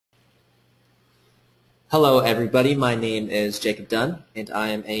Hello everybody, my name is Jacob Dunn and I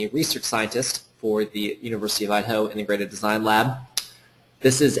am a research scientist for the University of Idaho Integrated Design Lab.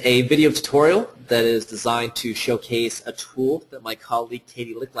 This is a video tutorial that is designed to showcase a tool that my colleague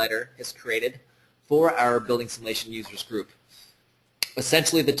Katie Licklider has created for our building simulation users group.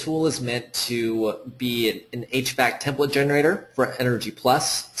 Essentially the tool is meant to be an HVAC template generator for Energy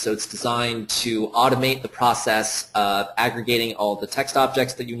Plus, so it's designed to automate the process of aggregating all the text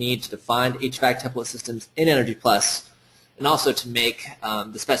objects that you need to define HVAC template systems in Energy Plus, and also to make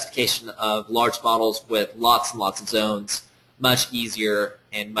the specification of large models with lots and lots of zones much easier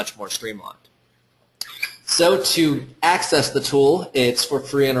and much more streamlined. So to access the tool, it's for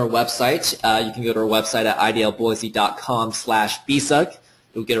free on our website. You can go to our website at idlboise.com/bsug.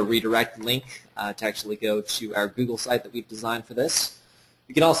 You'll get a redirect link to actually go to our Google site that we've designed for this.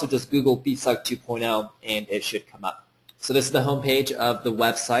 You can also just Google BSUG 2.0 and it should come up. So this is the home page of the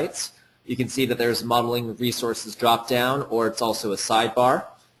website. You can see that there's a modeling resources drop down, or it's also a sidebar.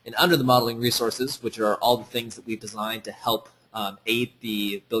 And under the modeling resources, which are all the things that we've designed to help aid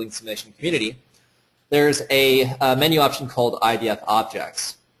the building simulation community, there's a menu option called IDF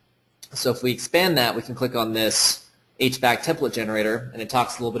Objects. So if we expand that, we can click on this HVAC template generator, and it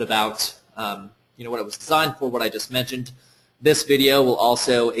talks a little bit about what it was designed for, what I just mentioned. This video will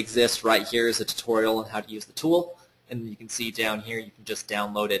also exist right here as a tutorial on how to use the tool, and you can see down here you can just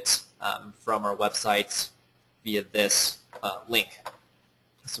download it from our website via this link.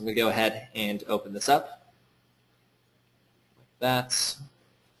 So I'm going to go ahead and open this up like that.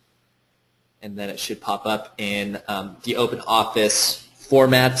 And then it should pop up in the Open Office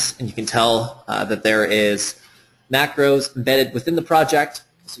format, and you can tell that there is macros embedded within the project,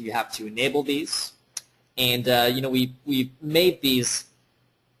 so you have to enable these. And we made these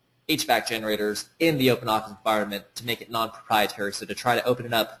HVAC generators in the Open Office environment to make it non-proprietary, so to try to open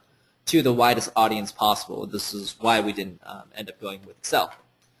it up to the widest audience possible. This is why we didn't end up going with Excel.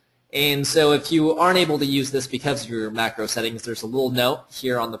 And so if you aren't able to use this because of your macro settings, there's a little note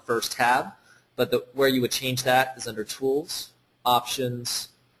here on the first tab. But where you would change that is under Tools, Options,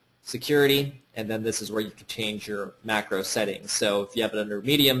 Security, and then this is where you can change your macro settings. So if you have it under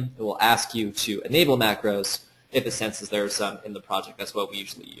Medium, it will ask you to enable macros if it senses there are some in the project. That's what we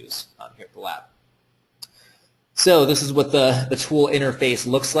usually use here at the lab. So this is what the tool interface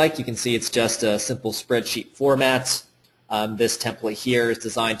looks like. You can see it's just a simple spreadsheet format. This template here is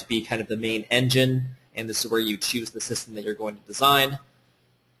designed to be kind of the main engine, and this is where you choose the system that you're going to design.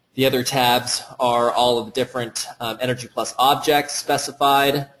 The other tabs are all of the different Energy Plus objects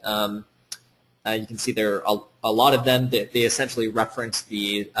specified. You can see there are a lot of them. They essentially reference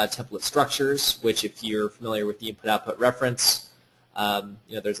the template structures, which if you're familiar with the input-output reference,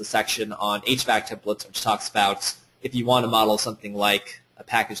 there's a section on HVAC templates which talks about if you want to model something like a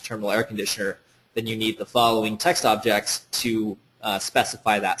packaged terminal air conditioner, then you need the following text objects to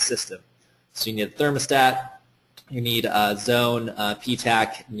specify that system. So you need a thermostat, you need a zone,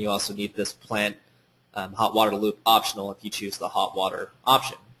 PTAC, and you also need this plant hot water loop optional if you choose the hot water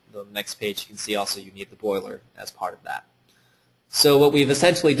option. The next page you can see also you need the boiler as part of that. So what we've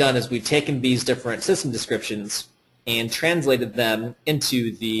essentially done is we've taken these different system descriptions and translated them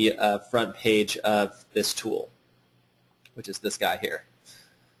into the front page of this tool, which is this guy here.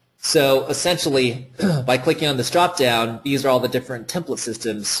 So essentially, by clicking on this drop-down, these are all the different template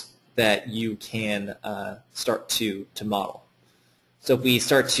systems that you can start to model. So if we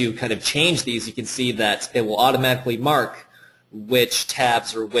start to kind of change these, you can see that it will automatically mark which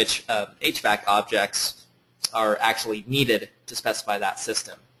tabs or which HVAC objects are actually needed to specify that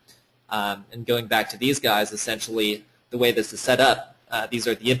system. And going back to these guys, essentially the way this is set up, these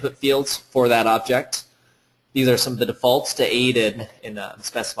are the input fields for that object. These are some of the defaults to aid in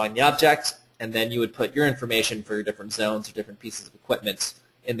specifying the object, and then you would put your information for your different zones or different pieces of equipment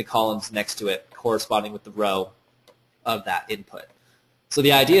in the columns next to it, corresponding with the row of that input. So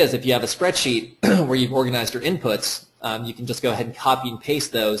the idea is if you have a spreadsheet where you've organized your inputs, you can just go ahead and copy and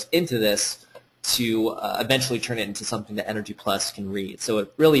paste those into this to eventually turn it into something that Energy Plus can read. So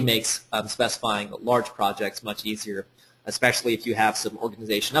it really makes specifying large projects much easier, especially if you have some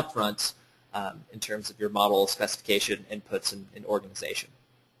organization up front in terms of your model specification, inputs, and organization.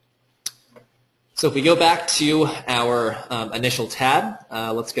 So if we go back to our initial tab,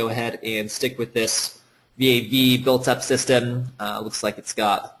 let's go ahead and stick with this VAV built-up system. Looks like it's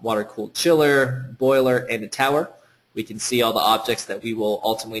got water-cooled chiller, boiler, and a tower. We can see all the objects that we will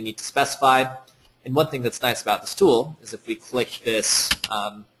ultimately need to specify. And one thing that's nice about this tool is if we click this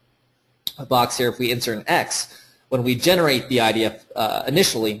box here, if we insert an X, when we generate the IDF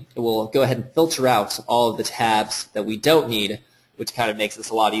initially, it will go ahead and filter out all of the tabs that we don't need which kind of makes this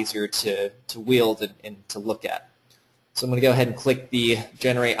a lot easier to wield and to look at. So I'm going to go ahead and click the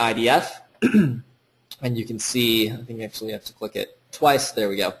Generate IDF, and you can see, I think you actually have to click it twice. There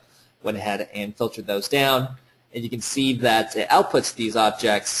we go. Went ahead and filtered those down, and you can see that it outputs these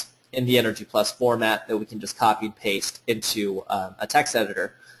objects in the Energy Plus format that we can just copy and paste into a text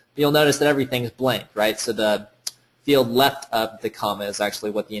editor. You'll notice that everything is blank, right? So the field left of the comma is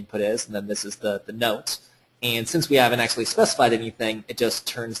actually what the input is, and then this is the note. And since we haven't actually specified anything, it just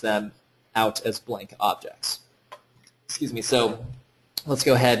turns them out as blank objects. Excuse me. So let's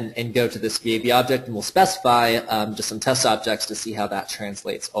go ahead and go to this VAB object, and we'll specify just some test objects to see how that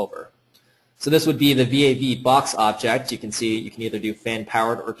translates over. So this would be the VAB box object. You can see you can either do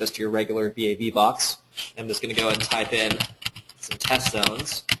fan-powered or just your regular VAB box. I'm just going to go ahead and type in some test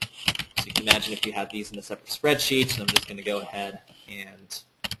zones. So you can imagine if you had these in a separate spreadsheet, and I'm just going to go ahead and,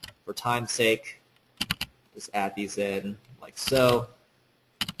 for time's sake, just add these in like so.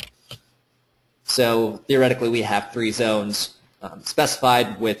 So theoretically, we have 3 zones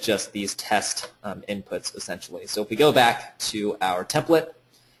specified with just these test inputs, essentially. So if we go back to our template,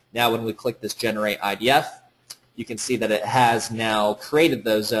 now when we click this Generate IDF, you can see that it has now created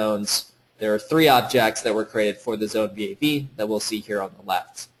those zones. There are 3 objects that were created for the zone VAB that we'll see here on the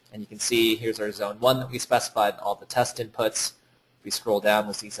left. And you can see here's our zone 1 that we specified, all the test inputs. If we scroll down,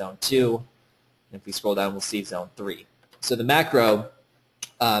 we'll see zone 2. And if we scroll down, we'll see zone 3. So the macro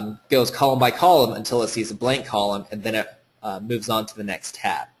goes column by column until it sees a blank column, and then it moves on to the next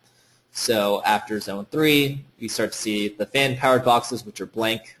tab. So after zone 3, we start to see the fan-powered boxes, which are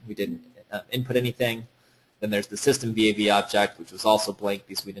blank. We didn't input anything. Then there's the system VAB object, which was also blank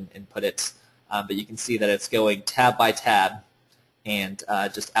because we didn't input it. But you can see that it's going tab by tab and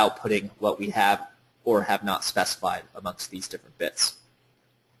just outputting what we have or have not specified amongst these different bits.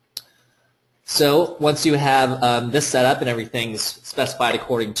 So once you have this set up and everything's specified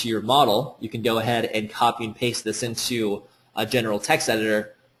according to your model, you can go ahead and copy and paste this into a general text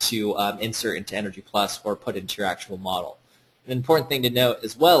editor to insert into Energy Plus or put into your actual model. An important thing to note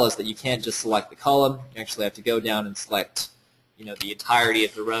as well is that you can't just select the column. You actually have to go down and select the entirety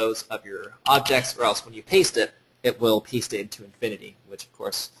of the rows of your objects, or else when you paste it, it will paste it into infinity, which of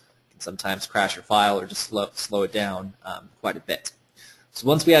course can sometimes crash your file or just slow it down quite a bit. So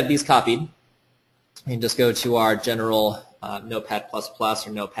once we have these copied, we can just go to our general Notepad++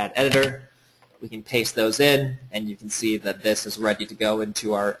 or Notepad editor. We can paste those in, and you can see that this is ready to go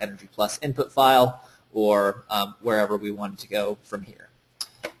into our Energy Plus input file or wherever we want it to go from here.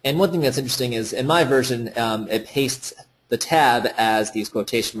 And one thing that's interesting is in my version, it pastes the tab as these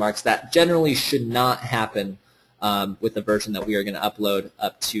quotation marks. That generally should not happen with the version that we are going to upload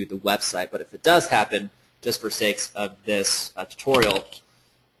up to the website. But if it does happen, just for sakes of this tutorial,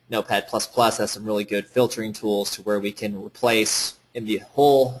 Notepad++ has some really good filtering tools to where we can replace in the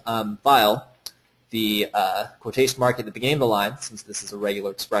whole file the quotation mark at the beginning of the line. Since this is a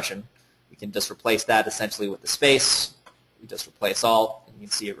regular expression, we can just replace that essentially with the space. We just replace all, and you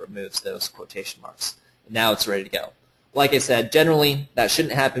can see it removes those quotation marks. And now it's ready to go. Like I said, generally that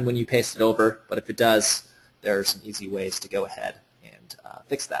shouldn't happen when you paste it over, but if it does, there are some easy ways to go ahead and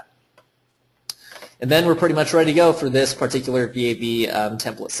fix that. And then we're pretty much ready to go for this particular VAB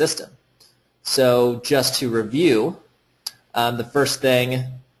template system. So just to review, the first thing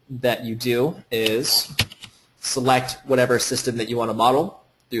that you do is select whatever system that you want to model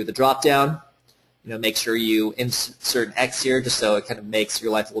through the drop-down. Make sure you insert an X here just so it kind of makes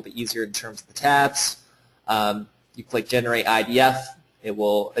your life a little bit easier in terms of the tabs. You click Generate IDF. It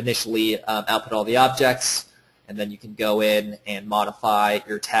will initially output all the objects, and then you can go in and modify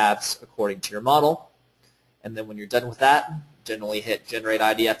your tabs according to your model. And then when you're done with that, generally hit Generate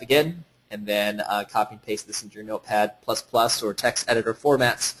IDF again, and then copy and paste this into your Notepad++ or text editor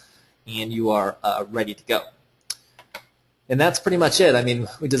formats, and you are ready to go. And that's pretty much it. I mean,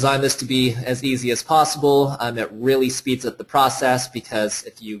 we designed this to be as easy as possible. It really speeds up the process, because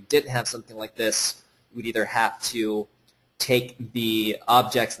if you didn't have something like this, you would either have to take the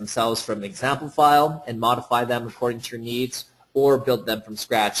objects themselves from the example file and modify them according to your needs, or build them from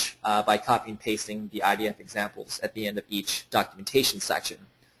scratch by copying and pasting the IDF examples at the end of each documentation section.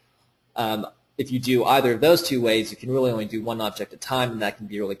 If you do either of those 2 ways, you can really only do one object at a time, and that can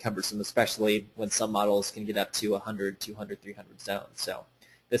be really cumbersome, especially when some models can get up to 100, 200, 300 zones. So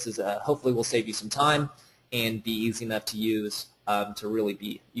this is hopefully will save you some time and be easy enough to use to really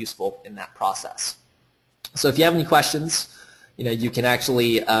be useful in that process. So if you have any questions, you can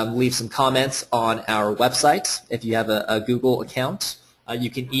actually leave some comments on our website. If you have a Google account,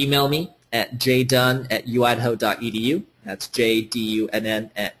 you can email me at jdunn@uidaho.edu. That's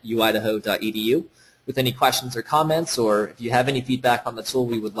jdunn@uidaho.edu. with any questions or comments, or if you have any feedback on the tool,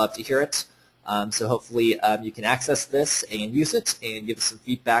 we would love to hear it. So hopefully you can access this and use it and give us some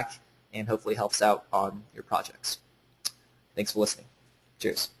feedback, and hopefully helps out on your projects. Thanks for listening.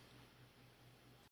 Cheers.